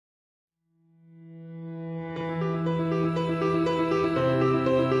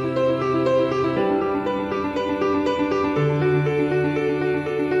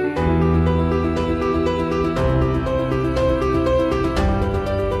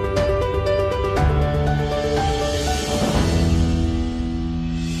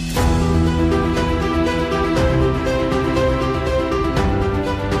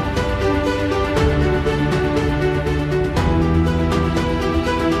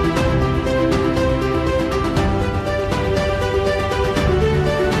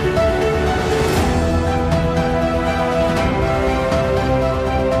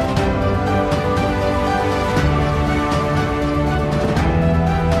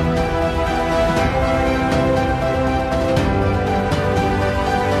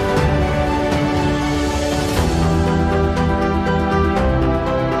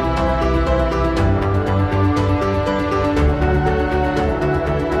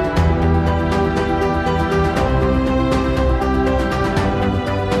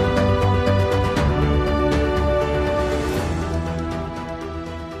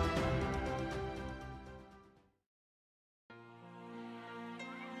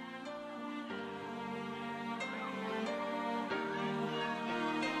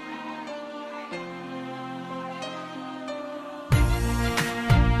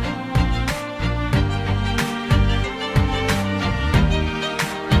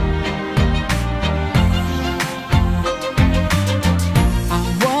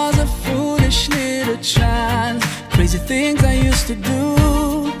things I used to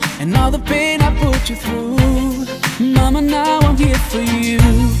do, and all the pain I put you through. Mama, now I'm here for you.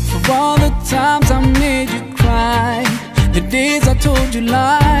 For all the times I made you cry, the days I told you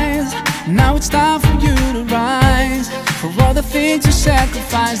lies. Now it's time for you to rise. For all the things you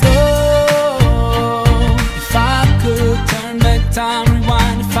sacrificed. Oh, if I could turn back time,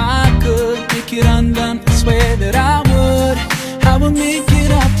 rewind. If I could make it undone, I swear that I would make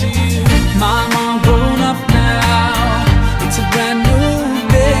it up to you. Mama, I'm grown up now. It's a brand new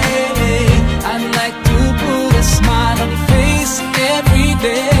day. I'd like to put a smile on your face every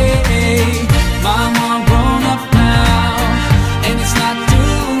day. Mama, I'm grown up now, and it's not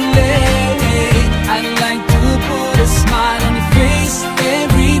too late. I'd like to put a smile on your face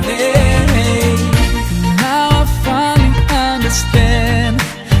every day. Now I finally understand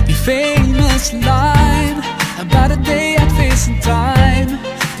the famous line about a day I'd face in time.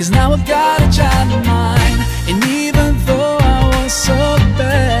 'Cause now I've got a child of mine, and even though I was so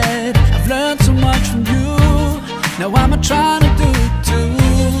bad, I've learned so much from you. Now I'm trying to do it too.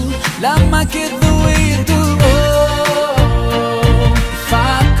 Love my kid the way you do. Oh, if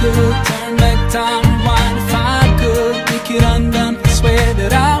I could turn back time, rewind. If I could make it undone, I swear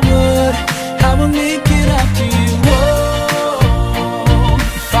that I would make it up to you. Oh,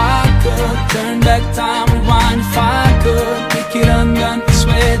 if I could turn back time, rewind. If I could make it undone, I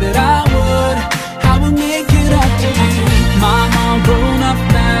swear that I would make it up to you. Mama, I'm grown up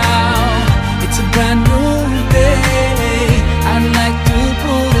now. It's a brand new day. I'd like to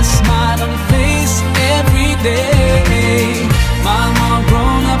put a smile on your face every day. Mama, I'm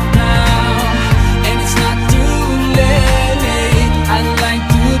grown up now, and it's not too late. I'd like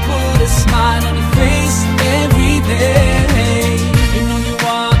to put a smile on your face every day. You know you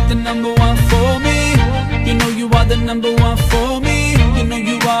are the number one for me. You know you are the number one for me. You know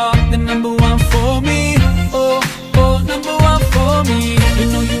you are the number one for me. Oh, oh, number one for me. You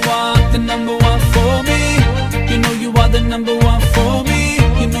know you are the number one for me. You know you are the number one for me.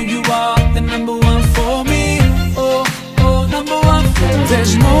 You know you are the number one for me. Oh, oh, number one for me.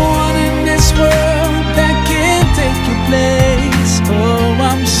 There's no one in this world that can take your place. Oh,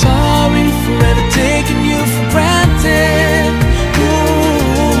 I'm sorry for ever taking you for granted.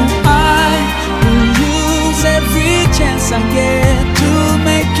 Ooh, I will use every chance I get to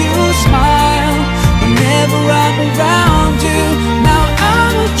make you smile whenever I'm around you. Now I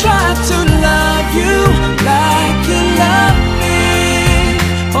will try to love you like you love me.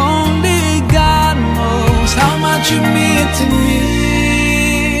 Only God knows how much you mean to me.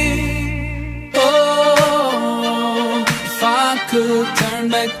 Oh, if I could turn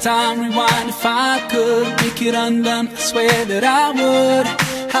back time, rewind. If I could make it undone, I swear that I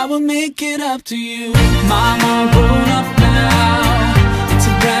would make it up to you. Mama, I'm grown up now. It's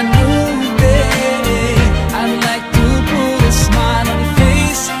a brand new day. I'd like to put a smile on your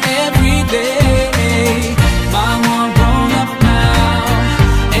face every day. Mama, I'm grown up now,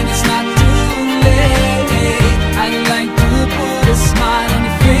 and it's not too late. I'd like to put a smile on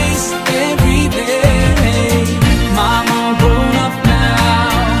your face every day. Mama, I'm grown up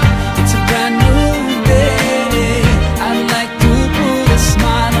now. It's a brand new day. I'd like to put a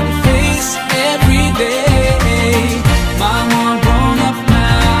smile on your face every day. Mama, I'm grown up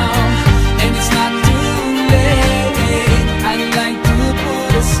now, and it's not too late. I'd like to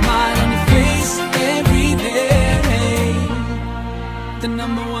put a smile on your face every day. The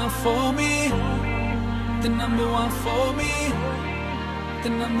number one for me. The number one for me. The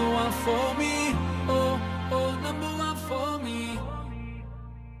number one for me.